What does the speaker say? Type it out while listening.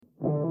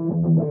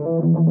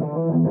Welcome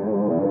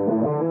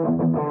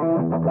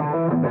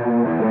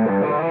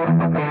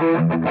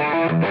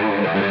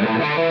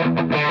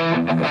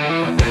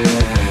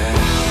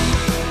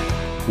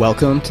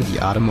to the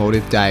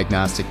Automotive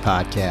Diagnostic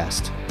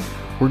Podcast.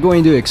 We're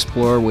going to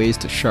explore ways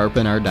to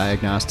sharpen our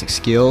diagnostic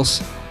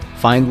skills,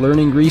 find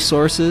learning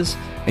resources,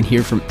 and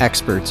hear from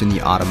experts in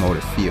the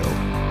automotive field.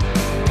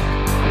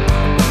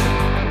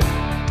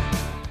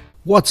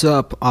 What's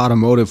up,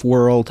 automotive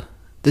world?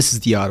 This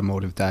is the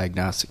Automotive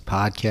Diagnostic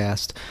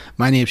Podcast.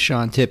 My name is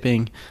Sean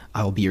Tipping.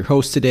 I will be your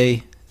host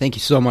today. Thank you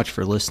so much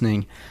for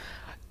listening.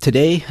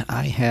 Today,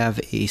 I have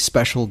a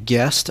special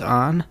guest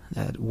on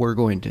that we're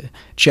going to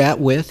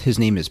chat with. His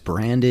name is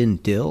Brandon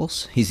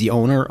Dills. He's the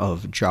owner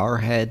of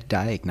Jarhead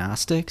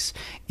Diagnostics,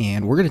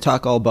 and we're going to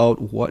talk all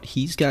about what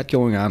he's got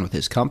going on with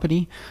his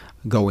company,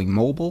 going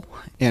mobile,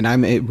 and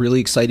I'm really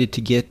excited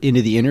to get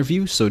into the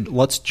interview, so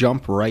let's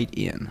jump right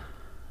in.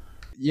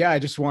 Yeah, I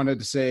just wanted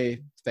to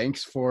say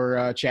thanks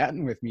for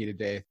chatting with me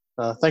today.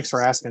 Thanks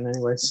for asking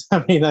anyways.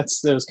 I mean, it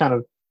was kind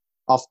of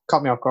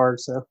caught me off guard,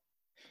 so.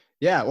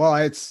 Yeah, well,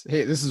 this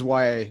is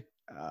why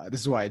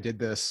I did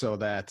this, so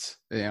that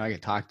I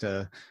could talk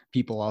to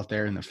people out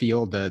there in the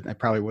field that I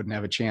probably wouldn't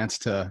have a chance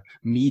to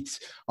meet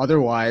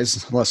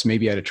otherwise, unless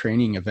maybe at a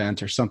training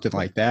event or something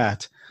like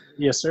that.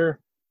 Yes, sir.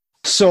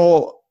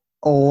 So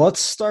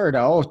let's start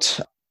out.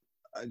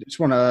 I just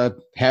want to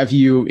have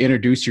you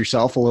introduce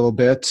yourself a little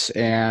bit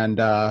and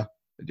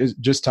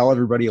just tell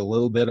everybody a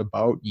little bit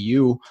about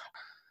you.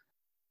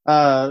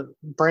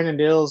 Brandon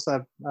Dills,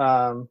 I'm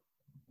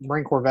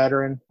Marine Corps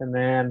veteran, and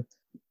then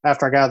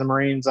after I got out of the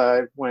Marines,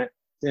 I went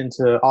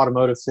into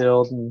automotive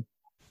field, and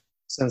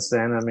since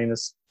then, I mean,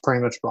 it's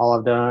pretty much all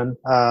I've done.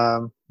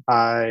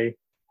 I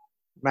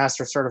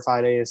master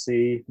certified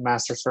ASE,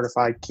 master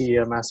certified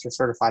Kia, master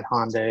certified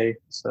Hyundai.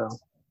 So,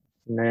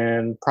 and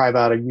then probably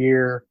about a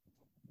year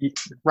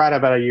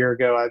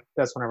ago,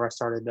 that's whenever I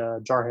started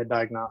Jarhead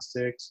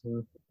Diagnostics,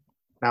 and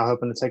now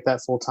hoping to take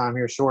that full time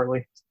here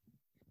shortly.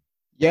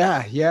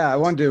 Yeah. I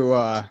wanted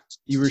to,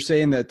 you were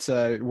saying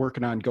that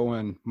working on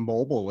going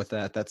mobile with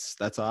that.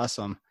 That's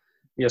awesome.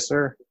 Yes,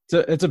 sir.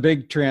 It's a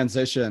big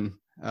transition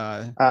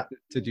to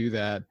do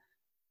that.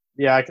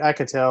 Yeah, I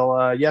could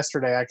tell.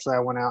 Yesterday, actually, I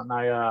went out and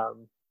I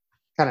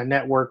kind of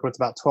networked with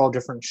about 12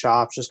 different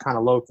shops, just kind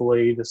of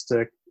locally, just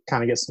to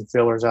kind of get some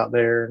fillers out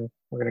there, and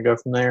we're going to go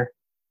from there.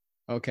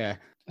 Okay.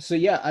 So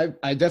yeah,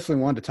 I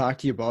definitely wanted to talk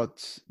to you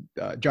about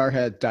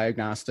Jarhead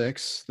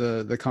Diagnostics,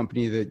 the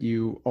company that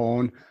you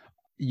own.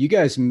 You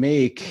guys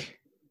make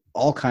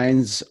all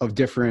kinds of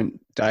different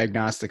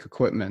diagnostic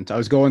equipment. I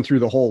was going through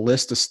the whole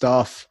list of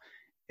stuff,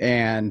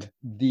 and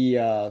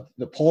the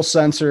pulse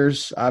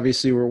sensors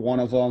obviously were one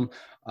of them.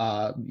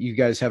 You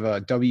guys have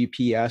a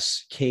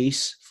WPS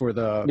case for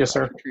the yes,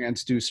 sir.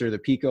 transducer, the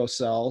pico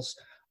cells,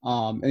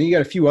 and you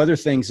got a few other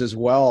things as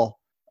well.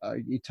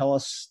 You tell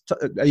us.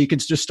 You can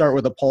just start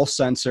with a pulse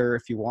sensor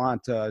if you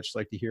want. Just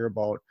like to hear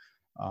about.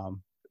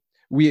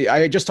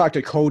 I just talked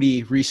to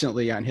Cody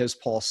recently on his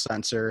pulse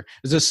sensor.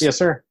 Is this yes,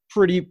 sir?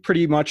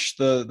 Pretty much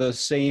the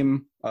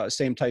same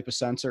type of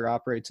sensor,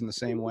 operates in the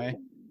same way?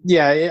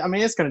 Yeah, I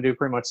mean, it's going to do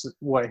pretty much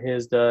what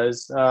his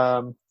does.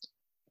 The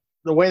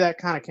way that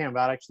kind of came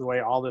about, actually, the way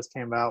all this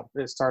came about,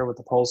 it started with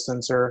the pulse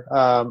sensor.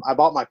 I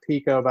bought my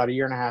Pico about a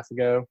year and a half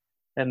ago,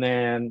 and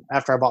then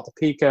after I bought the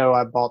Pico,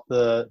 I bought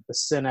the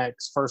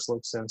Synex first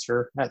look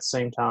sensor at the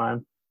same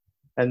time.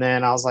 And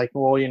then I was like,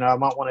 well, I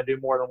might want to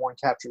do more than one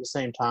capture at the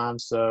same time,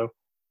 so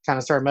kind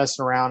of started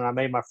messing around, and I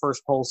made my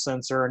first pulse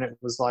sensor, and it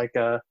was like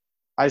I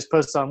just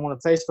posted on one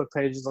of the Facebook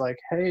pages like,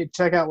 hey,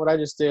 check out what I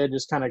just did,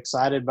 just kind of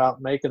excited about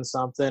making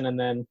something, and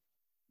then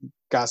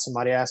got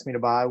somebody asked me to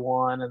buy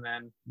one, and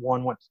then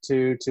one went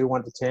to two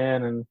went to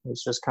 10, and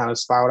it's just kind of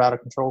spiraled out of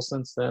control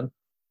since then.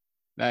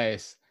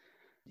 Nice.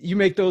 You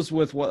make those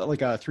with what,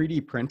 like a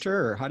 3D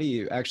printer, or how do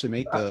you actually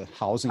make the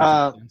housing?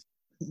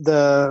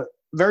 The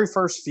very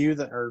first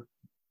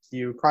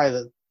probably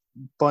the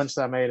bunch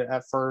that I made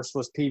at first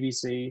was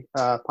PVC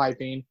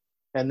piping,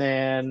 and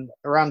then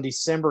around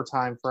December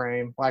time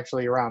frame, well,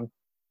 actually around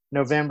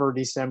November,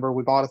 December,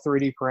 we bought a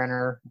 3D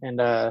printer, and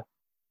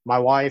my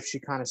wife, she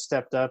kind of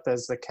stepped up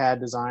as the CAD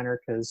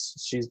designer because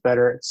she's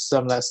better at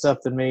some of that stuff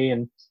than me,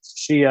 and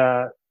she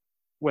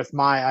with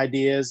my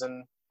ideas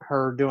and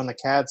her doing the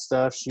CAD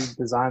stuff, she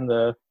designed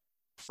the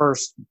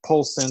first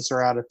pulse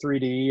sensor out of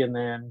 3D, and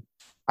then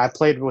I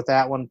played with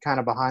that one kind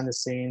of behind the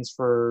scenes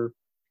for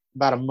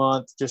about a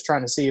month, just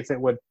trying to see if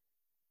it would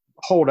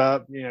hold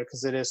up,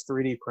 because it is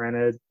 3D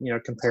printed,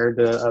 compared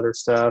to other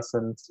stuff.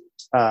 And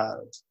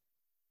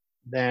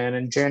then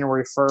in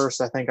January 1st,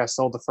 I think I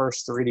sold the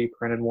first 3D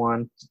printed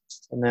one.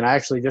 And then I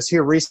actually just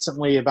here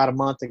recently, about a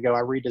month ago,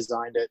 I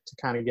redesigned it to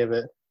kind of give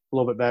it a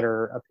little bit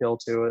better appeal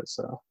to it.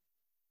 So.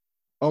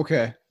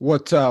 Okay.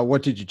 What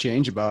did you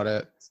change about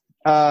it?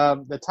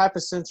 The type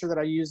of sensor that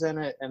I use in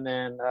it, and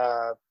then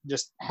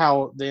just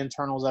how the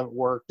internals of it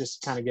work,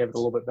 just to kind of give it a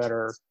little bit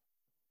better,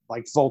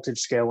 like voltage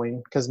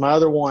scaling. Because my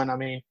other one, I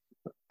mean,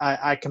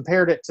 I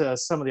compared it to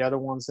some of the other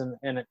ones,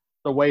 and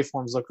the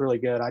waveforms look really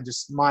good.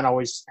 Mine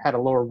always had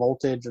a lower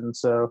voltage, and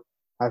so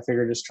I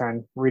figured just try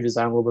and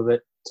redesign a little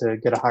bit to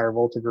get a higher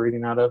voltage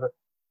reading out of it.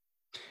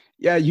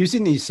 Yeah,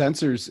 using these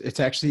sensors,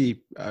 it's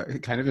actually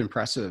kind of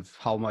impressive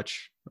how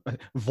much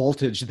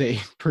voltage they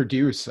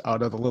produce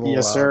out of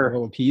Yes, sir.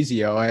 little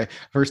piezo.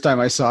 First time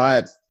I saw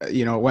it,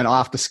 it went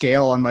off the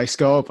scale on my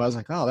scope. I was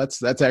like, oh,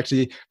 that's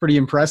actually pretty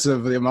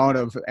impressive, the amount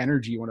of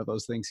energy one of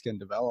those things can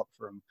develop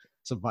from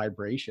some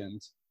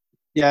vibrations.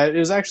 Yeah, it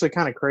was actually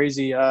kind of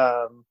crazy.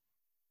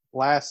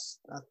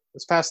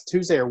 This past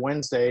Tuesday or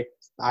Wednesday,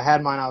 I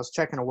had mine. I was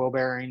checking a wheel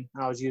bearing.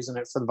 I was using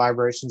it for the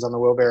vibrations on the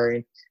wheel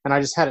bearing, and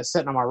I just had it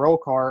sitting on my roll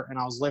cart, and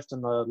I was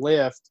lifting the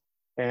lift,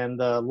 and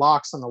the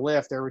locks on the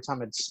lift. Every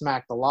time it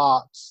smacked the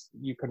locks,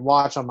 you could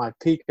watch on my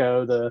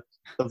Pico the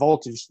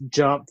voltage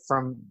jump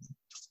from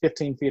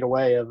 15 feet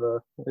away. It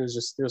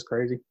was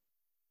crazy.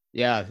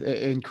 Yeah,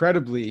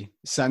 incredibly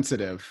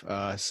sensitive.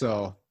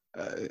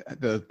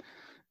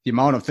 The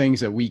amount of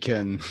things that we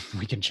can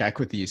check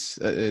with these,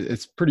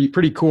 it's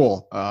pretty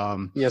cool.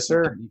 Yes,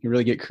 sir. You can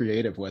really get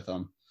creative with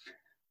them.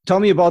 Tell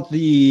me about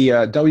the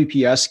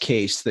WPS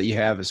case that you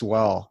have as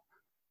well.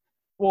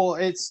 Well,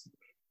 it's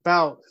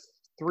about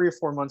 3 or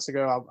 4 months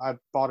ago. I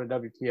bought a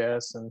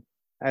WPS, and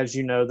as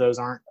you know, those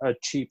aren't a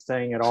cheap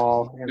thing at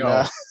all. And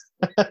No.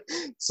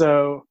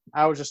 so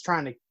I was just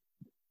trying to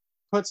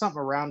put something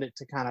around it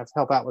to kind of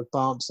help out with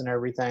bumps and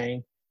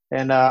everything.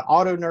 And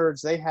Auto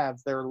Nerds, they have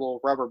their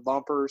little rubber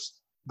bumpers,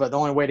 but the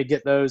only way to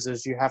get those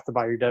is you have to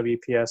buy your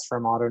WPS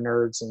from Auto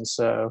Nerds. And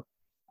so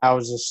I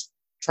was just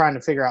trying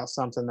to figure out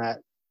something that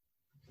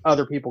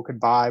other people could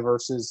buy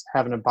versus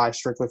having to buy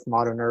strictly from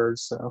Auto Nerds.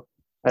 So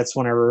that's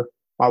whenever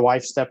my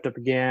wife stepped up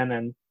again,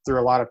 and through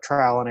a lot of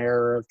trial and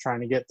error of trying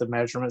to get the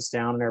measurements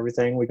down and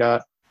everything, we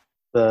got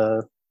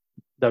the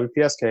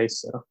WPS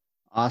case. So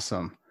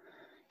Awesome.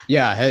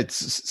 Yeah,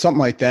 it's something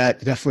like that.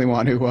 Definitely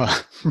want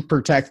to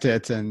protect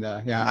it, and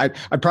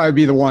I'd probably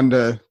be the one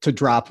to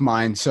drop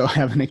mine. So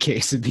having a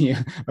case would be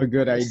a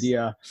good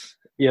idea.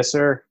 Yes,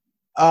 sir.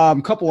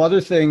 Couple other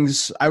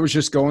things. I was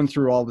just going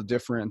through all the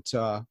different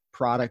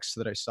products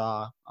that I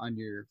saw on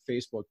your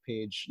Facebook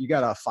page. You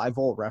got a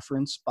 5-volt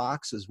reference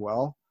box as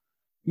well.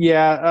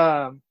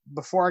 Yeah.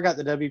 Before I got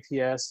the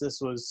WPS,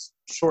 this was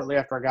shortly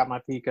after I got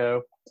my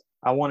Pico.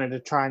 I wanted to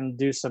try and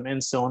do some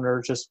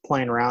in-cylinder, just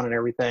playing around and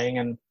everything.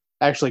 And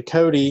actually,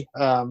 Cody,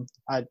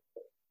 I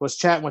was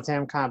chatting with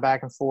him kind of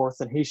back and forth,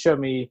 and he showed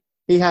me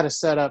he had a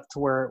setup to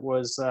where it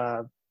was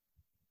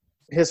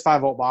his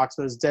 5-volt box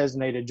was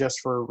designated just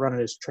for running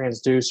his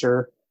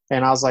transducer.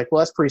 And I was like, well,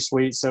 that's pretty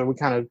sweet. So we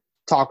kind of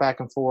talked back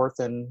and forth,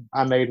 and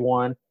I made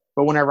one.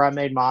 But whenever I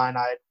made mine,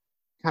 I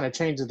kind of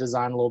changed the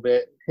design a little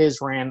bit.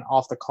 His ran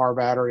off the car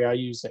battery. I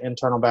used the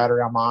internal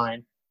battery on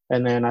mine.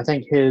 And then I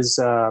think his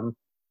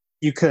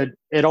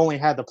it only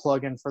had the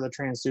plug-in for the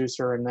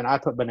transducer, and then I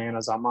put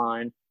bananas on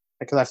mine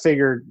because I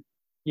figured,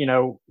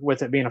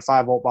 with it being a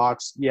 5-volt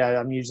box, yeah,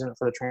 I'm using it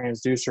for the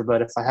transducer,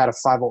 but if I had a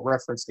 5-volt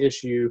reference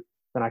issue,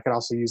 then I could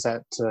also use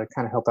that to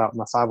kind of help out in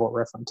my 5-volt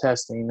reference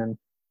testing. And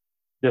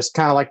just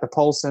kind of like the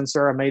pulse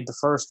sensor, I made the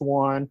first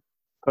one,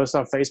 post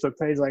on Facebook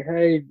page like,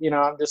 hey,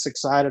 I'm just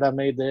excited I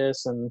made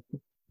this, and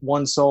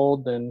 1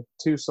 sold, then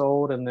 2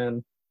 sold, and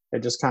then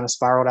it just kind of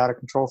spiraled out of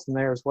control from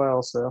there as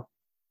well.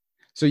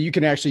 So you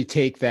can actually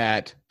take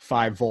that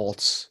 5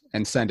 volts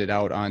and send it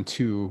out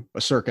onto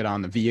a circuit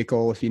on the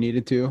vehicle if you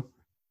needed to?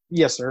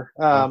 Yes, sir.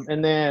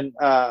 And then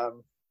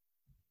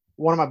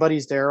one of my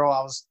buddies, Daryl,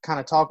 I was kind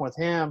of talking with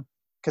him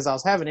because I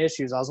was having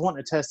issues. I was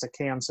wanting to test a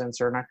cam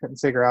sensor, and I couldn't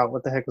figure out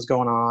what the heck was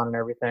going on and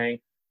everything.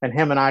 And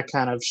him and I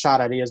kind of shot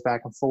ideas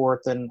back and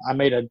forth, and I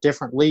made a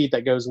different lead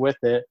that goes with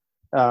it.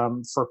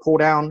 For pull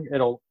down,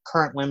 it'll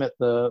current limit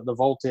the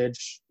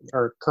voltage,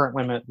 or current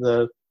limit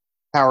the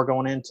power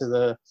going into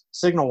the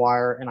signal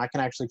wire, and I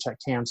can actually check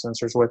cam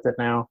sensors with it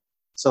now.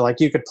 So like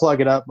you could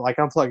plug it up, like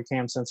unplug a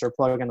cam sensor,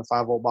 plug in the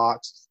 5-volt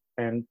box,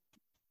 and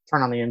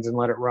turn on the engine,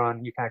 let it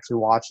run. You can actually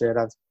watch it.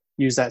 I've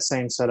used that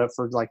same setup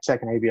for like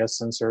checking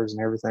ABS sensors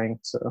and everything.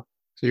 So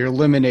you're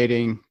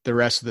eliminating the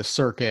rest of the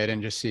circuit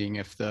and just seeing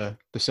if the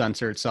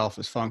sensor itself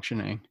is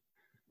functioning.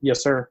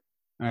 Yes, sir.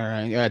 All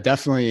right. Yeah,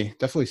 definitely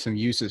some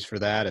uses for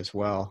that as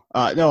well.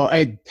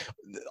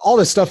 All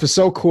this stuff is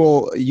so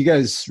cool. You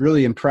guys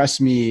really impress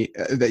me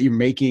that you're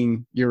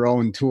making your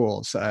own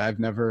tools. I've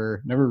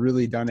never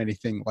really done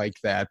anything like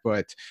that,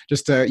 but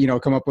just to,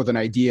 come up with an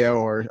idea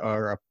or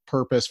a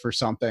purpose for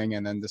something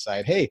and then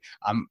decide, hey,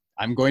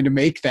 I'm going to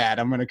make that.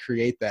 I'm going to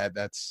create that.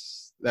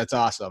 That's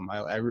awesome.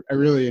 I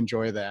really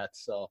enjoy that.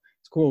 So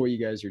it's cool what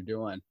you guys are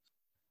doing.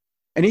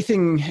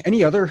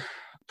 Any other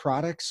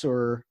products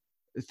or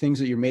things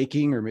that you're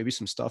making, or maybe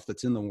some stuff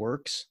that's in the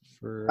works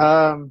for?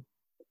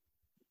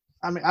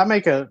 I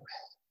make a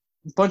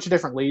bunch of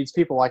different leads.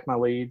 People like my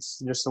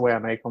leads, just the way I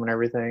make them and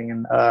everything.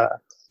 And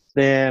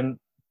then,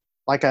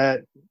 like I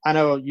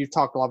know you've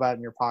talked a lot about it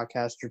in your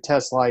podcast, your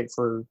test light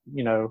for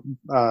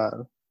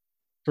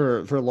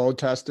for load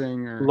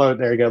testing or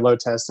there you go,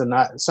 load test. And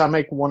so I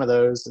make one of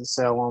those and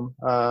sell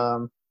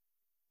them.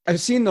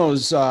 I've seen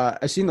those.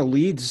 I've seen the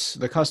leads,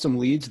 the custom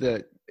leads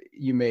that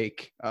you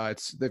make.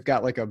 They've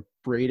got like a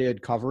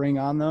braided covering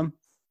on them.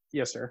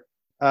 Yes, sir.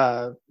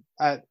 uh,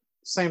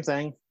 same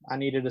thing. I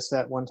needed a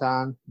set one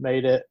time,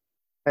 made it.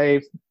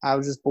 Hey, I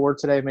was just bored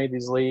today, made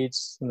these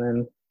leads, and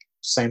then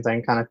same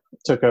thing kind of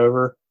took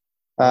over.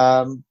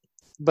 Yep.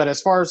 But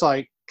as far as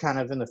like kind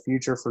of in the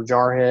future for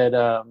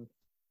Jarhead,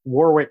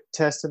 Warwick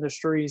Test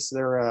Industries,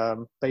 they're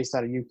based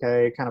out of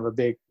UK, kind of a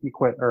big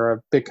or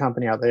a big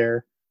company out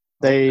there.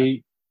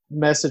 They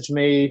messaged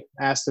me,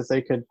 asked if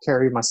they could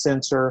carry my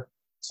sensor.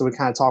 So we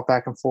kind of talked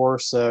back and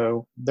forth.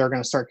 So they're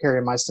going to start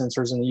carrying my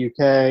sensors in the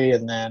UK,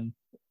 and then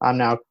I'm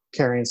now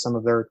carrying some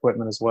of their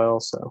equipment as well.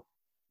 So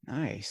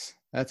nice.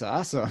 That's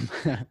awesome.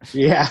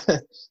 yeah,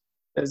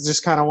 it's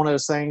just kind of one of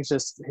those things.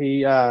 Just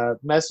he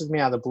messaged me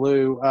out of the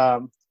blue.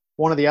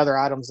 One of the other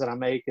items that I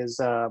make is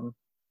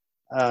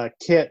a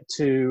kit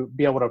to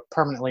be able to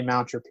permanently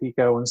mount your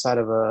Pico inside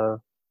of a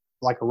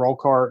roll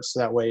cart, so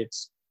that way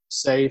it's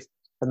safe,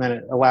 and then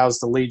it allows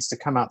the leads to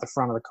come out the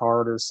front of the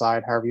cart or the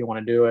side, however you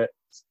want to do it.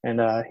 And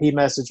he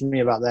messaged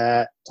me about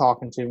that,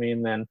 talking to me,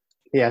 and then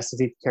he asked if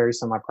he could carry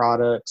some of my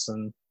products,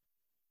 and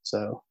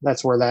so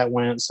that's where that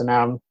went. So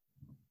now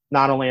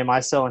not only am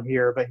I selling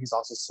here, but he's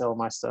also selling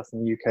my stuff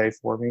in the UK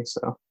for me.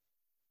 So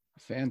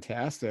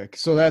fantastic.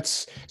 So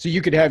you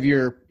could have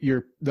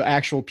the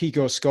actual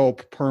Pico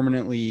scope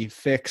permanently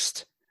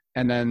fixed,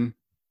 and then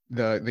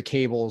the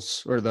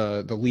cables or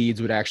the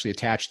leads would actually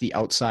attach the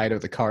outside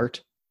of the cart.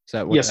 Is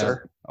that what? Yes,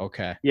 sir.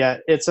 Okay. Yeah,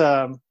 it's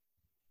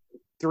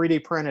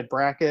 3D printed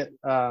bracket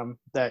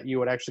that you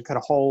would actually cut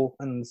a hole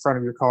in front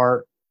of your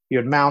cart. You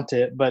would mount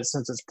it, but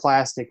since it's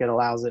plastic, it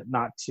allows it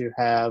not to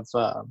have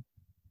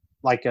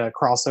like a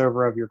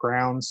crossover of your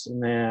grounds.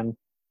 And then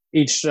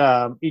each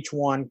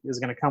one is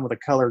going to come with a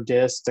colored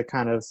disc to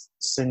kind of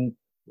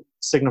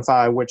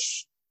signify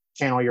which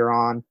channel you're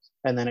on.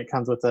 And then it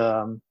comes with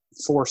 4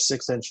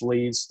 6-inch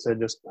leads to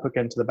just hook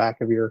into the back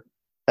of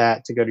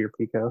that to go to your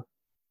Pico.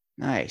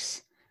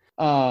 Nice.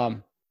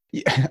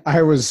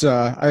 I was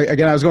I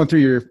was going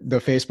through the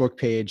Facebook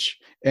page,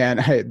 and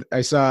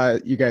I saw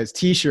you guys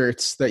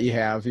t-shirts that you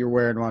have. You're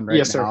wearing one right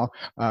yes, now.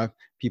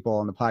 People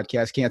on the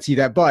podcast can't see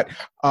that, but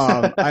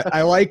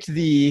I liked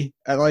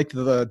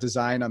the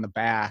design on the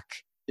back.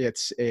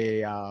 It's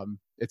an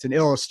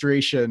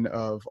illustration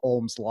of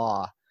Ohm's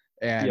law,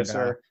 and yes,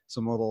 sir.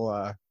 some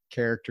little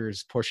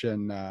characters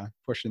pushing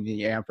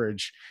the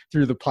amperage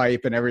through the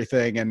pipe and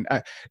everything, and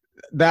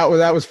that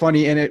was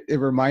funny, and it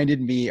reminded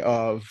me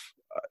of.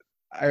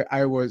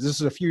 This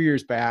is a few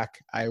years back.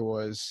 I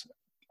was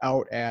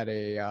out at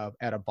a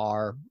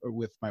bar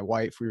with my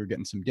wife. We were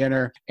getting some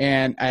dinner,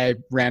 and I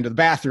ran to the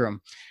bathroom,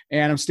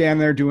 and I'm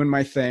standing there doing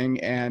my thing,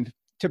 and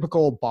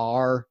typical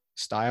bar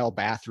style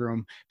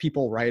bathroom,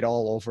 people write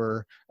all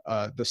over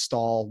the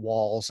stall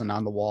walls and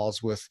on the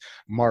walls with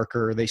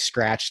marker. They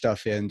scratch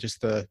stuff in,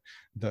 just the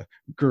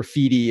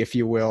graffiti, if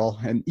you will.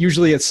 And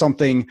usually it's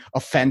something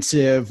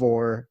offensive,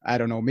 or I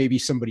don't know, maybe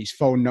somebody's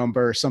phone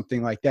number or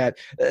something like that.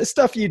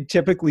 Stuff you'd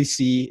typically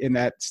see in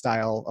that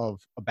style of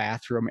a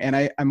bathroom.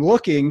 And I'm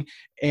looking,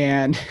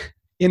 and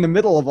in the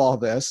middle of all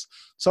this,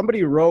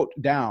 somebody wrote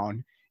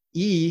down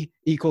E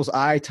equals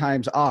I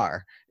times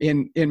R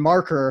in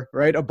marker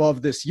right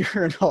above this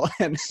urinal.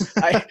 And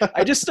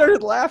I just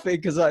started laughing,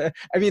 because I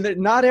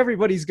mean, not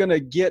everybody's going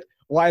to get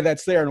why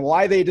that's there, and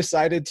why they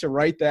decided to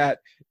write that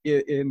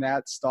in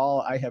that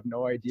stall. I have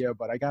no idea,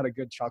 but I got a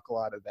good chuckle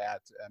out of that.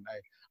 And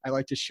I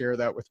like to share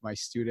that with my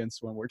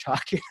students when we're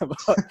talking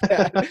about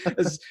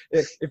that.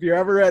 If you're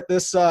ever at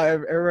this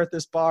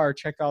bar,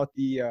 check out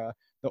the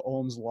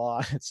Ohm's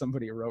law that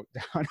somebody wrote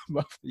down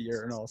above the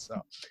urinal.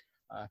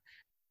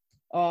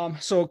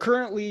 So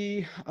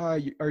currently,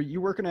 are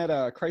you working at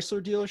a Chrysler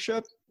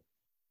dealership?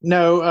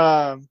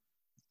 No,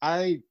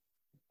 I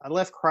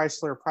left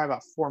Chrysler probably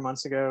about 4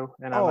 months ago,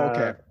 and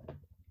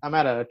I'm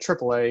at a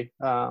AAA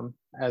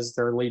as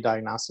their lead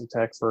diagnostic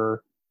tech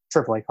for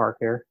AAA Car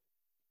Care.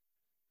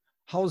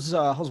 How's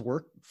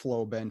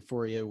workflow been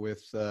for you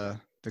with the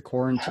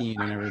quarantine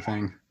and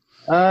everything?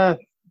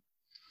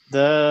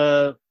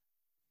 The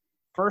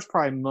first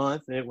probably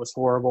month, it was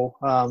horrible.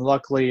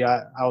 Luckily,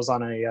 I was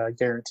on a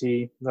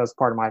guarantee. That was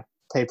part of my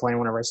pay plan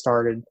whenever I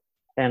started.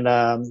 And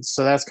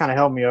so that's kind of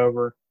held me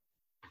over.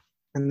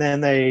 And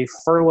then they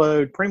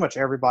furloughed pretty much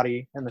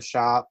everybody in the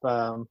shop,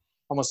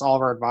 almost all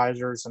of our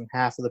advisors and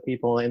half of the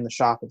people in the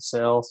shop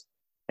itself.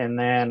 And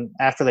then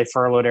after they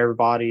furloughed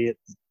everybody, it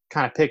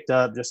kind of picked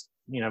up, just,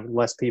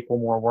 less people,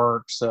 more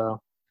work. So,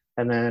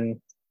 and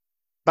then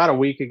about a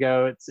week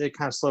ago, it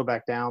kind of slowed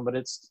back down, but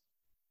it's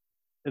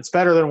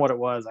better than what it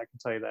was, I can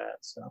tell you that.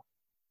 So,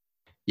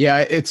 yeah,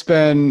 it's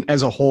been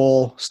as a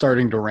whole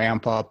starting to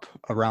ramp up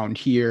around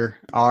here.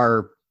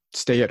 Our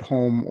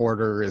stay-at-home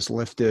order is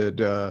lifted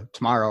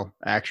tomorrow,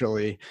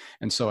 actually,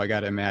 and so I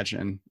got to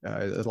imagine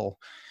it'll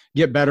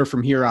get better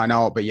from here on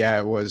out. But yeah,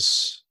 it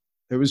was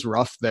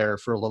rough there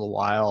for a little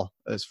while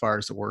as far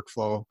as the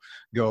workflow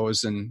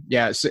goes. And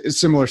yeah, it's a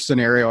similar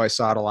scenario I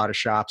saw at a lot of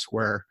shops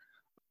where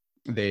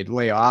they'd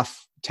lay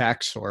off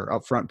techs or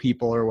upfront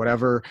people or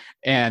whatever,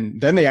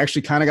 and then they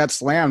actually kind of got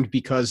slammed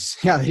because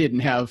they didn't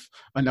have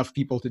enough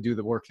people to do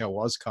the work that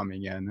was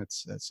coming in.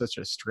 It's such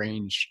a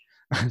strange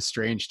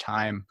strange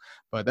time.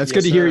 But that's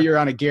good Yes, to hear sir. you're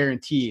on a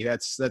guarantee.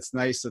 That's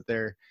nice that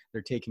they're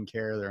taking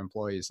care of their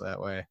employees that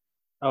way.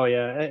 Oh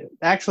yeah.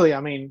 Actually, I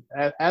mean,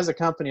 as a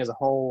company as a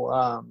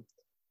whole,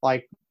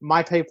 like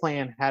my pay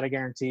plan had a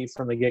guarantee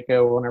from the get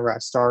go whenever I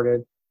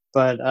started,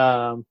 but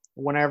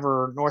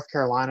whenever North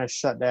Carolina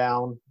shut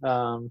down,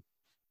 I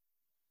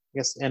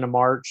guess end of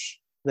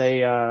March, they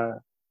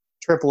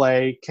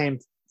AAA came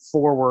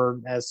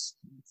forward as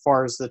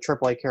far as the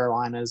AAA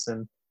Carolinas,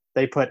 and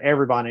they put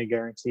everybody in a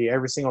guarantee.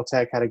 Every single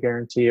tech had a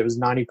guarantee. It was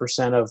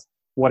 90% of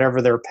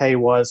whatever their pay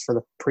was for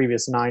the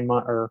previous 9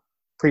 month or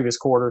previous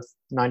quarter,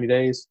 90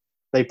 days.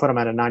 They put them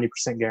at a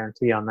 90%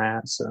 guarantee on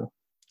that. So,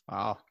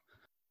 Wow.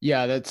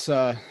 Yeah, that's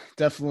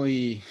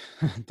definitely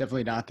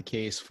definitely not the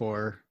case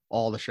for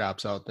all the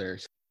shops out there.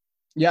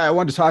 Yeah, I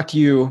wanted to talk to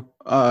you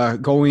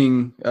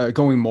going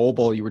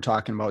mobile. You were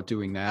talking about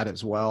doing that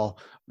as well.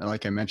 And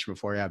like I mentioned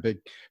before, yeah,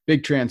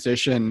 big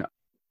transition.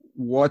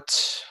 What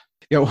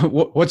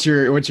what's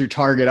your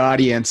target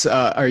audience?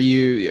 Are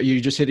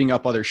you just hitting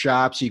up other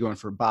shops? Are you going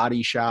for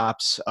body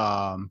shops?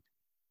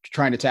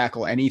 Trying to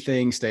tackle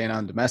anything, staying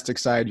on domestic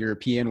side,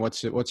 European?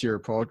 What's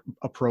your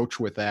approach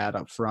with that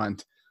up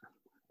front?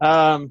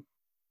 um,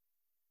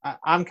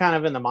 I'm kind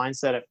of in the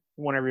mindset of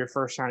whenever you're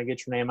first trying to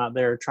get your name out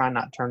there, trying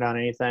not to turn down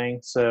anything.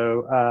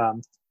 So,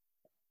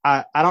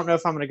 I don't know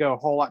if I'm going to go a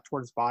whole lot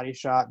towards body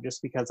shop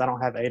just because I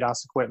don't have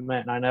ADOS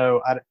equipment, and I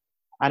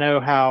know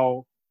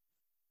how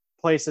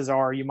places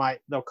are.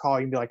 They'll call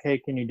you and be like, "Hey,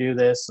 can you do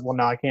this?" Well,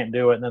 no, I can't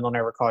do it, and then they'll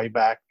never call you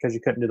back because you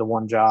couldn't do the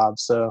one job.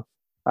 So,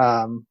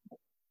 um,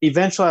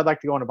 eventually, I'd like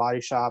to go in a body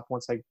shop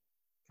once I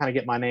kind of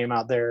get my name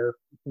out there,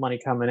 money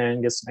coming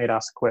in, get some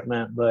ADOS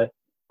equipment. But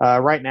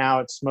right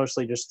now, it's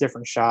mostly just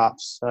different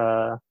shops.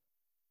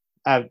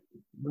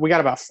 We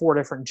got about 4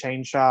 different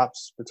chain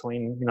shops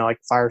between, like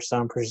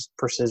Firestone,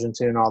 Precision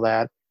Tune, all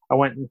that. I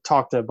went and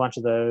talked to a bunch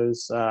of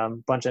those,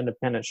 bunch of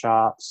independent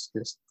shops,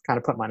 just kind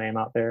of put my name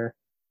out there.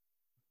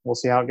 We'll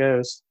see how it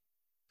goes.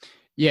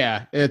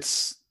 Yeah,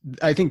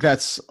 I think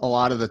that's a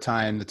lot of the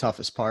time the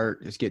toughest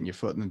part is getting your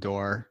foot in the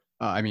door.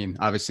 I mean,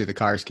 obviously the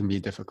cars can be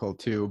difficult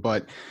too,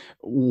 but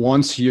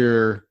once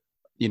you're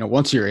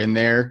in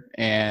there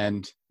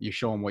and you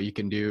show them what you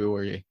can do,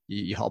 or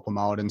you help them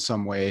out in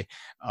some way,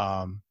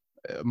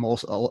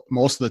 most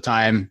of the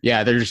time,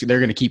 yeah, they're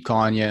going to keep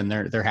calling you, and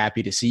they're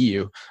happy to see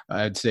you.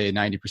 I'd say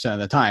 90% of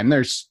the time.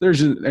 There's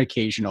an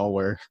occasional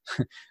where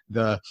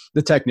the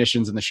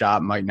technicians in the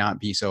shop might not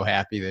be so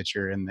happy that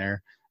you're in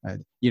there,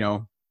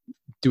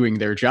 doing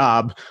their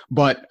job,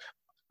 but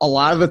a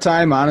lot of the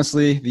time,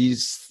 honestly,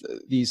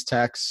 these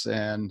techs,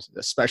 and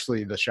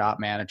especially the shop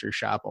managers,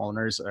 shop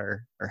owners,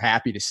 are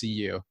happy to see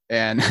you,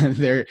 and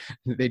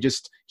they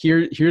just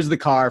here's the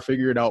car,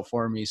 figure it out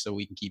for me so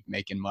we can keep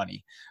making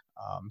money.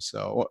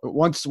 So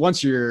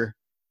once you're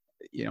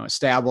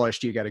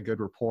established, you got a good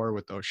rapport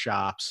with those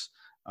shops.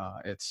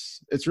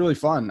 It's really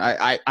fun.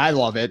 I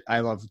love it. I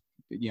love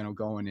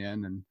going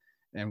in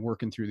and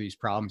working through these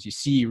problems. You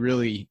see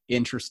really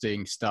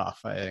interesting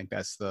stuff. I think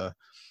that's the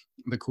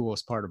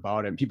coolest part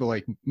about it. And people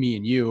like me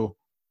and you,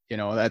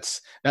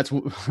 that's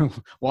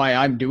why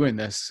I'm doing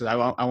this. I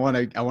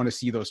want to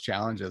see those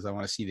challenges. I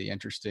want to see the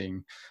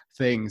interesting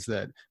things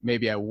that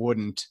maybe I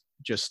wouldn't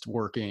just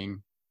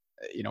working,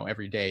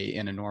 every day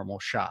in a normal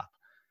shop.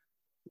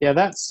 Yeah,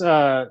 that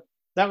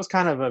was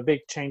kind of a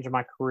big change in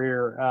my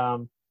career.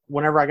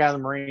 Whenever I got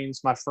in the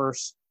Marines, my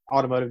first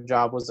automotive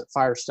job was at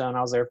Firestone.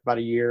 I was there for about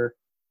a year,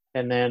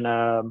 and then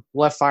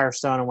left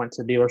Firestone and went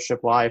to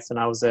Dealership Life, and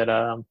I was at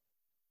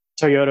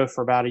Toyota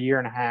for about a year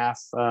and a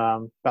half,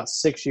 about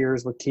 6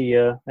 years with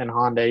Kia and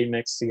Hyundai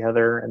mixed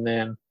together, and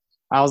then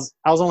I was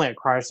only at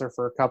Chrysler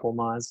for a couple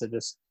months. It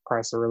just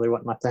Chrysler really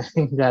wasn't my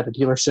thing at a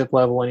dealership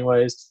level,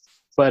 anyways.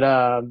 But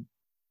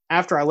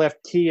after I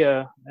left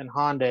Kia and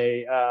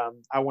Hyundai,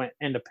 I went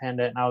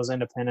independent, and I was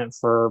independent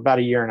for about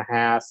a year and a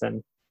half,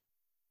 and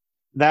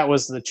that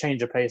was the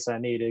change of pace I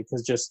needed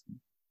because just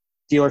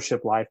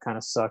dealership life kind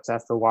of sucks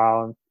after a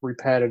while and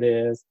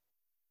repetitive.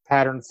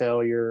 Pattern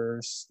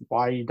failures,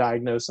 why are you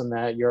diagnosing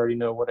that? You already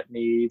know what it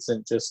needs.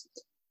 And just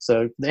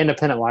so the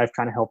independent life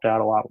kind of helped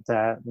out a lot with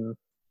that. And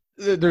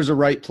there's a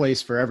right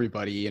place for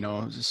everybody.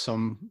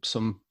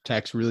 Some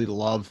techs really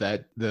love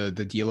that the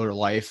dealer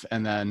life,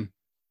 and then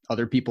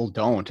other people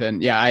don't.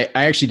 And yeah, I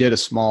actually did a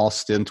small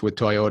stint with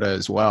Toyota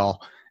as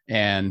well.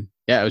 And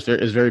yeah, it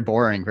was very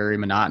boring, very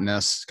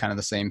monotonous, kind of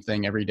the same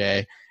thing every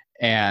day.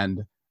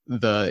 And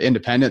the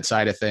independent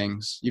side of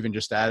things, even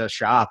just at a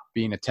shop,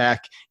 being a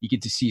tech, you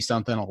get to see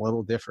something a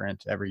little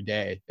different every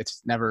day.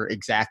 It's never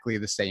exactly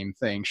the same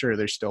thing. Sure,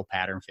 there's still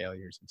pattern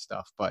failures and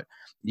stuff, but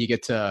you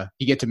get to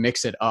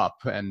mix it up.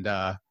 And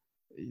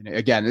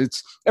again,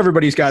 it's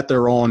everybody's got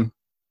their own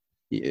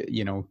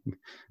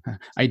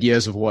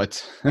ideas of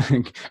what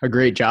a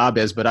great job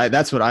is, but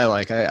that's what I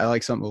like. I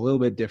like something a little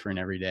bit different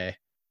every day.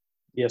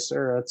 yes,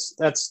 sir.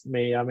 That's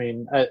me. I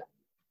mean, I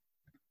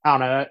don't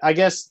know. I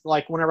guess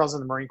like whenever I was in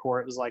the Marine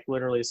Corps, it was like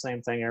literally the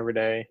same thing every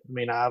day. I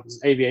mean, I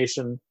was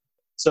aviation,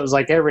 so it was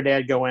like every day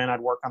I'd go in,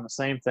 I'd work on the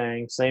same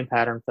thing, same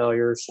pattern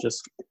failures,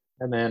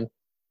 and then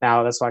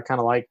now that's why I kind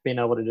of like being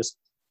able to just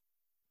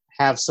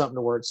have something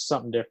to where it's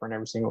something different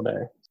every single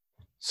day.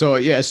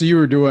 So so you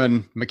were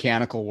doing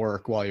mechanical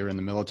work while you were in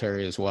the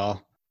military as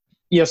well?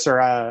 Yes,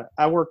 sir.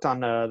 I worked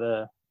on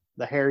the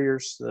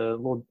Harriers, the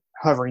little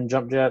hovering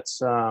jump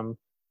jets.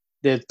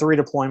 Did 3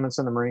 deployments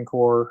in the Marine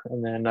Corps,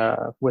 and then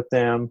with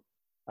them,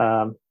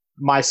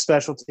 my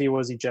specialty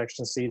was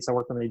ejection seats. I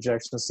worked on the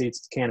ejection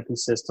seats, canopy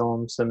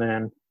systems, and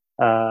then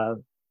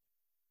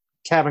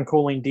cabin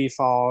cooling,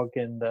 defog,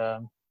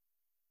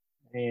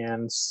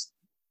 and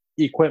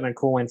equipment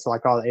cooling for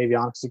like all the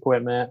avionics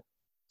equipment.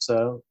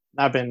 So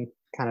I've been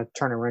kind of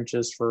turning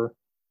wrenches for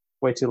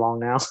way too long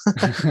now.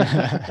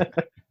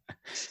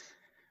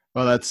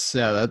 Well, that's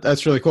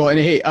really cool. And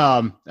hey,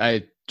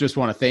 I just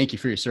want to thank you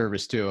for your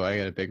service too. I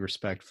got a big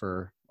respect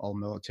for all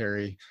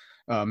military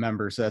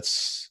members.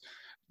 It's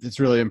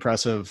really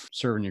impressive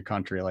serving your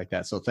country like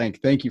that. So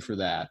thank you for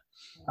that.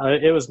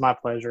 It was my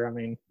pleasure. I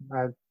mean,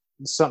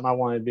 it's something I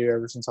wanted to do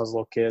ever since I was a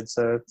little kid.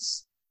 So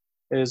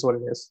it is what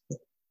it is.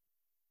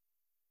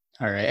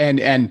 All right.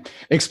 And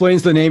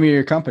explains the name of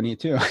your company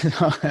too.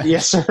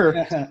 Yes,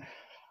 sir.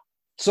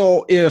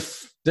 So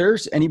if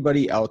there's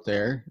anybody out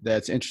there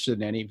that's interested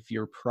in any of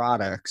your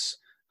products,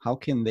 how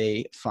can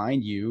they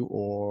find you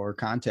or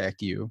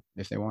contact you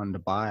if they wanted to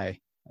buy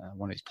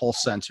one of these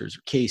pulse sensors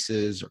or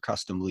cases or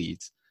custom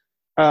leads?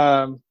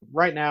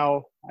 Right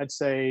now, I'd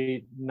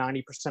say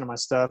 90% of my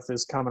stuff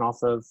is coming off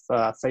of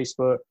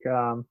Facebook. Do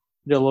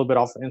a little bit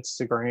off of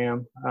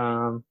Instagram.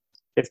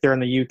 If they're in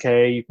the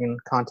UK, you can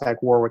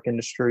contact Warwick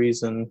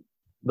Industries and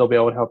they'll be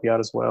able to help you out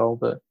as well.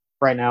 But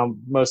right now,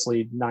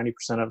 mostly 90%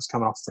 of it's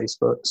coming off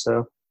Facebook.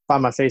 So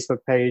find my Facebook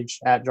page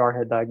at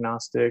Jarhead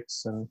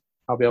Diagnostics and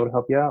I'll be able to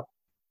help you out.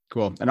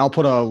 Cool. And I'll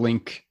put a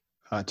link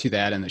to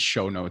that in the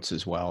show notes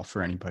as well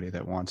for anybody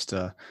that wants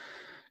to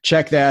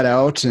check that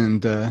out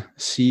and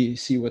see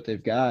what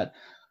they've got.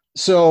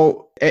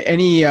 So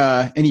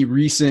any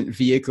recent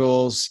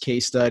vehicles,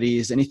 case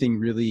studies, anything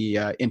really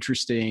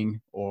interesting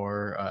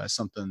or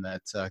something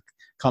that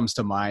comes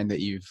to mind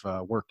that you've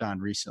worked on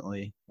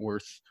recently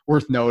worth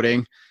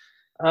noting?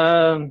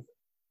 I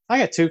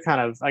got 2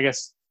 kind of, I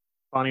guess,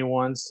 funny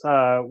ones.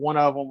 One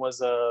of them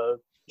was a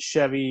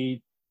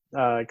Chevy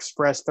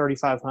Express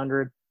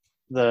 3500.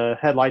 The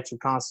headlights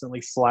would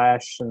constantly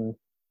flash, and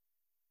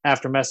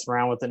after messing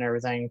around with it and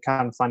everything,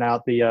 kind of find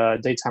out the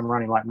daytime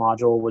running light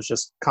module was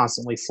just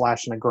constantly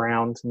flashing the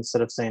ground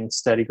instead of saying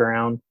steady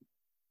ground.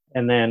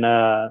 And then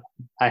I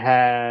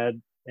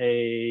had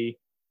I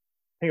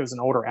think it was an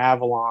older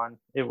Avalon.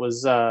 It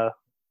was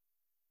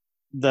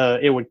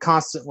it would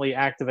constantly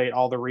activate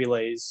all the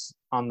relays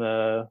on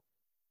the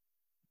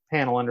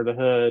panel under the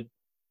hood,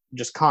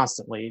 just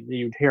constantly.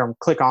 You'd hear them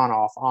click on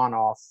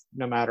off,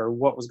 no matter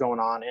what was going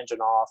on,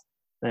 engine off.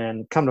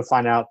 And come to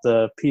find out,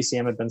 the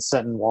PCM had been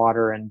set in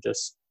water and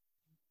just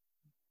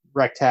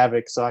wreaked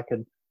havoc. So I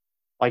could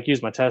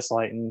use my test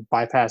light and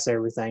bypass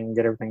everything and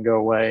get everything go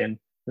away. And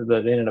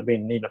that ended up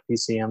needing a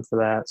PCM for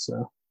that.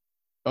 So.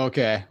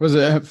 Okay. Was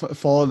it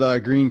full of the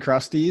green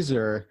crusties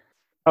or?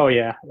 Oh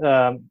yeah.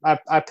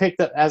 I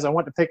picked it as I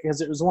went to pick, because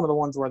it was one of the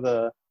ones where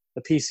the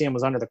PCM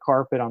was under the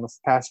carpet on the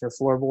passenger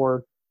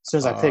floorboard. As soon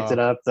as I picked it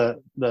up,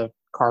 the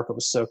carpet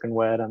was soaking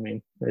wet. I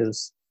mean, it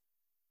was.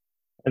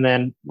 And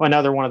then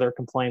another one of their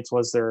complaints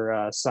was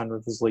their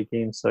sunroof is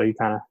leaking. So you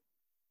kind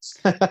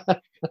of.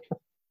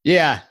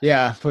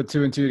 Yeah. Put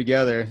 2 and 2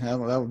 together.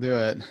 That'll do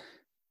it.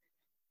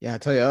 Yeah, I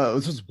tell you,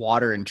 this was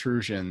water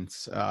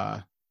intrusions.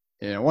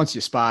 Once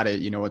you spot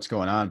it, you know what's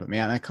going on. But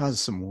man, that causes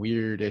some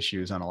weird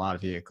issues on a lot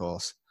of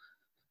vehicles.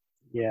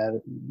 Yeah,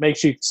 it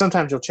makes you.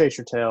 Sometimes you'll chase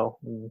your tail.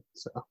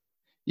 So.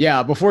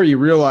 Yeah, before you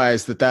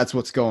realize that that's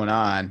what's going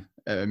on.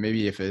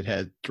 Maybe if it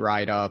had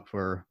dried up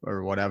or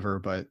whatever,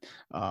 but.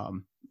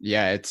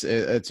 Yeah,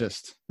 it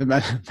just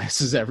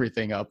messes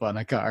everything up on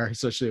a car,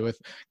 especially with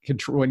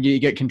control. When you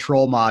get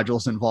control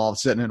modules involved,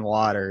 sitting in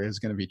water is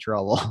going to be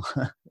trouble.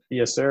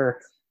 Yes, sir.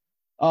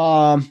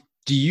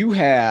 Do you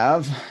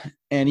have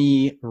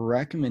any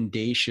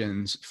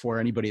recommendations for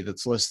anybody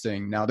that's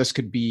listening? Now, this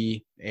could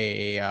be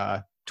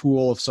a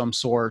tool of some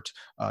sort.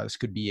 This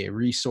could be a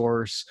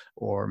resource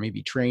or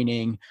maybe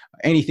training,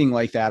 anything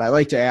like that. I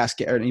like to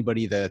ask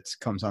anybody that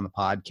comes on the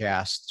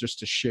podcast just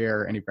to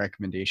share any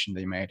recommendation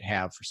they might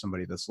have for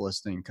somebody that's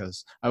listening,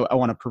 because I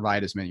want to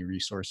provide as many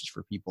resources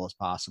for people as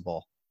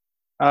possible.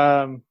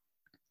 I'm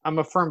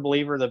a firm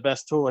believer the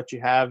best tool that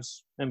you have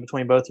is in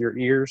between both your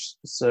ears.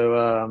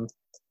 So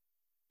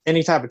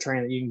any type of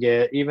training that you can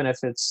get, even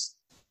if it's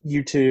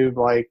YouTube,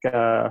 like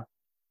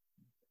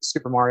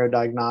Super Mario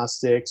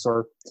Diagnostics,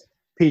 or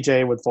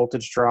PJ with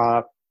Voltage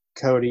Drop,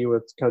 Cody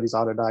with Cody's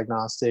Auto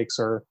Diagnostics,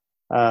 or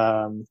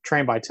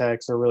Trained by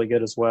Techs are really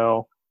good as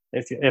well.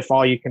 If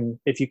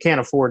you can't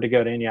afford to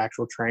go to any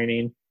actual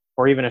training,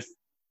 or even if,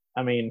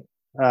 I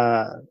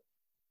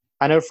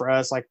know for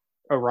us, like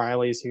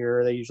O'Reilly's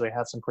here, they usually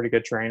have some pretty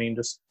good training.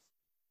 Just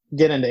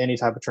get into any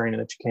type of training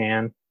that you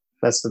can.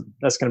 That's going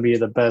to be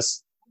the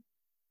best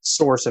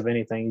source of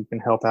anything you can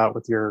help out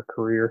with your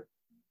career.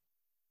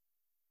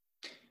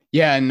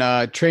 Yeah,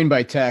 and Trained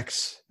by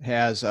Techs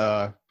has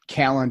a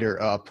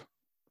calendar up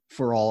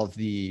for all of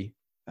the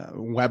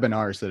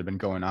webinars that have been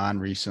going on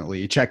recently.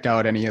 You checked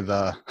out any of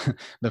the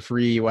the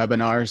free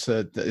webinars?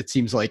 It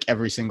seems like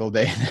every single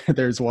day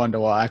there's one to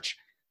watch.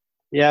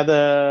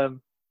 Yeah,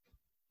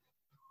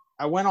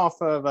 I went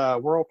off of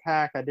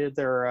WorldPAC. I did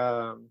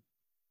their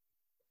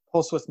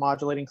pulse width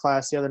modulating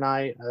class the other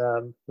night.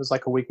 It was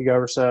like a week ago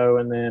or so,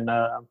 and then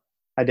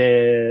I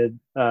did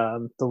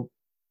the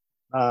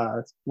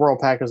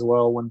WorldPAC as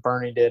well when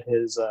Bernie did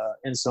his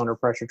in-cylinder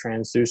pressure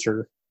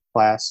transducer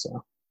class.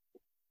 So.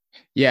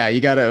 Yeah,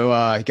 you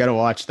gotta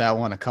watch that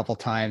one a couple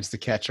times to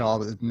catch all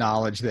the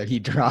knowledge that he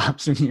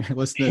drops when you're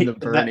listening to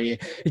Bernie.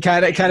 He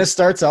kind of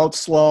starts out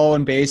slow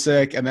and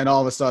basic, and then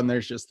all of a sudden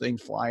there's just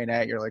things flying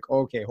at you. You're like,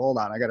 okay, hold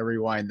on, I gotta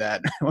rewind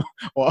that.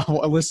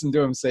 Well, listen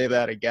to him say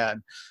that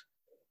again.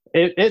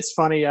 It's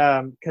funny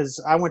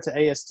because I went to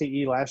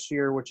ASTE last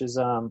year, which is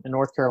in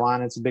North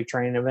Carolina. It's a big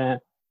training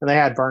event, and they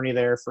had Bernie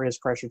there for his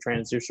pressure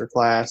transducer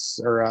class,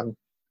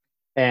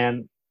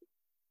 and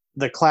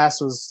the class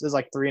was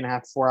like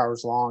 3.5 to 4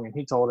 hours long, and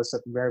he told us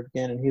at the very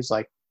beginning, he was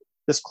like,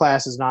 this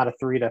class is not a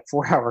 3 to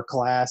 4 hour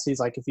class.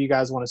 He's like, if you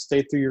guys want to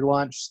stay through your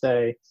lunch,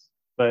 stay.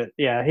 But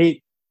yeah,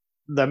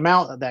 the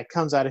amount that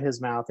comes out of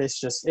his mouth,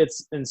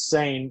 it's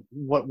insane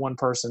what one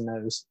person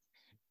knows.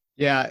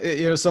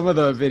 Yeah, some of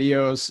the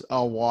videos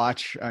I'll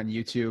watch on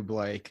YouTube,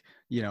 like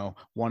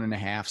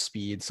 1.5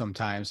 speed.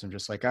 Sometimes I'm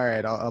just like, all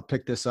right, I'll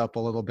pick this up a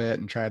little bit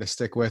and try to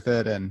stick with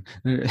it. And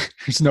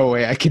there's no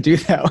way I could do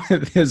that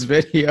with his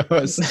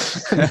videos.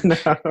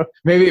 No.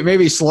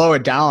 Maybe slow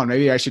it down.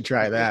 Maybe I should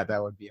try that.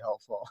 That would be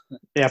helpful.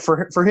 Yeah,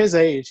 for his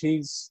age,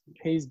 he's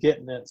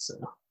getting it. So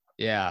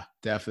yeah,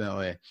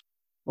 definitely.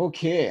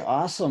 Okay,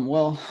 awesome.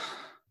 Well,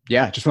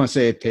 yeah, just want to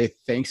say, hey,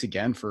 thanks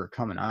again for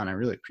coming on. I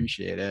really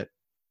appreciate it.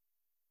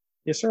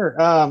 Yes, sir.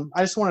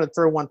 I just wanted to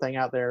throw one thing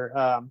out there.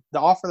 The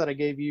offer that I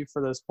gave you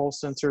for those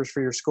pulse sensors for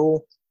your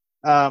school,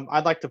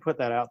 I'd like to put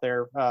that out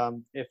there.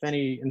 If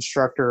any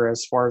instructor,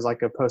 as far as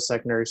like a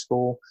post-secondary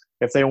school,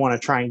 if they want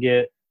to try and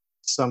get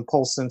some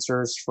pulse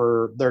sensors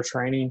for their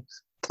training,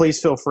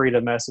 please feel free to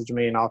message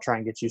me, and I'll try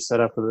and get you set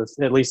up with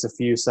at least a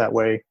few, so that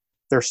way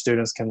their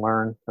students can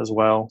learn as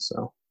well.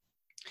 So,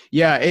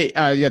 yeah,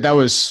 that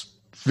was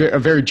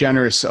very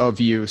generous of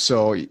you.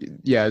 So,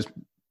 yeah.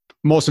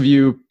 Most of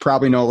you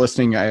probably know,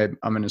 listening,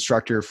 I'm an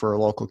instructor for a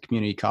local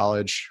community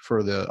college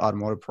for the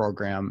automotive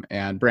program,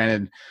 and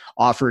Brandon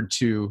offered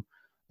to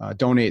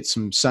donate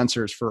some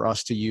sensors for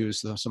us to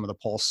use, some of the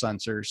pulse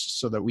sensors,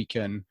 so that we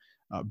can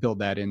build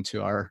that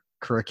into our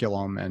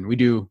curriculum. And we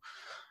do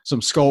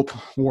some scope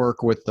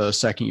work with the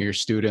second year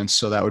students,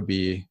 so that'd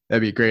be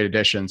a great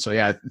addition. So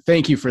yeah,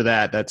 thank you for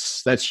that.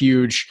 That's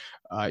huge.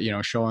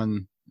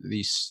 Showing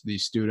these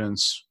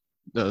students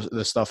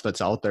the stuff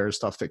that's out there,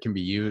 stuff that can be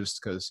used,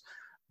 because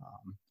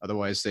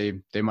otherwise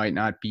they might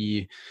not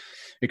be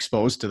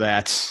exposed to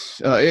that,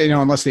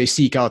 unless they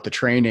seek out the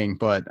training.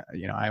 But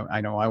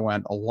I know I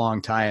went a long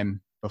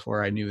time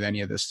before I knew any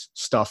of this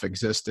stuff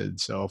existed.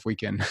 So if we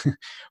can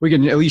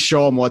at least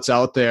show them what's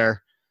out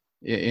there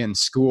in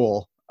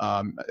school,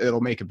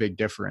 it'll make a big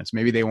difference.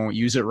 Maybe they won't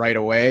use it right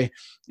away.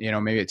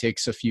 Maybe it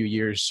takes a few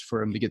years for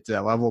them to get to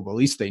that level, but at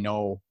least they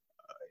know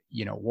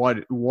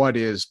what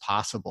is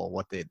possible,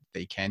 what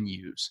they can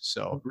use.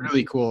 So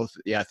really cool.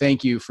 Yeah,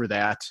 thank you for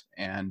that.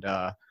 And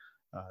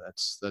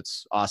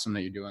that's awesome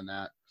that you're doing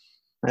that.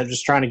 I'm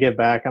just trying to give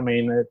back. I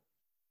mean,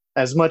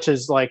 as much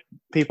as like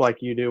people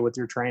like you do with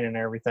your training and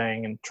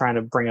everything, and trying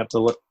to bring up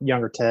the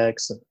younger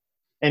techs, and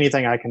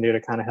anything I can do to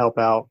kind of help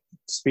out,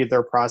 speed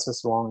their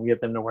process along and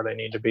get them to where they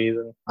need to be,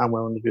 then I'm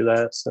willing to do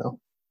that. So.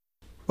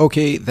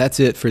 Okay, that's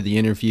it for the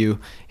interview.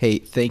 Hey,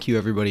 thank you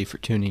everybody for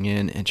tuning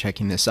in and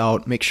checking this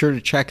out. Make sure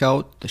to check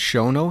out the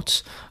show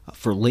notes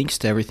for links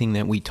to everything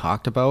that we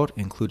talked about,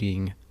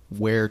 including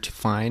where to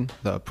find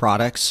the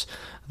products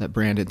that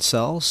Brandon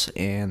sells,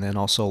 and then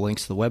also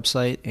links to the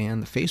website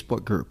and the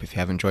Facebook group. If you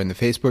haven't joined the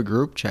Facebook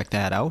group, check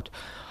that out.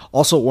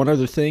 Also, one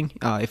other thing,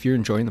 if you're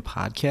enjoying the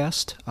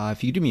podcast,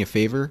 if you do me a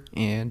favor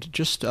and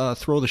just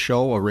throw the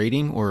show a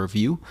rating or a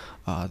review,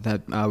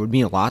 that would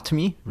mean a lot to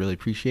me. Really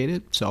appreciate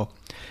it. So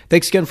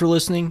thanks again for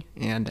listening,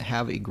 and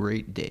have a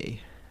great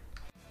day.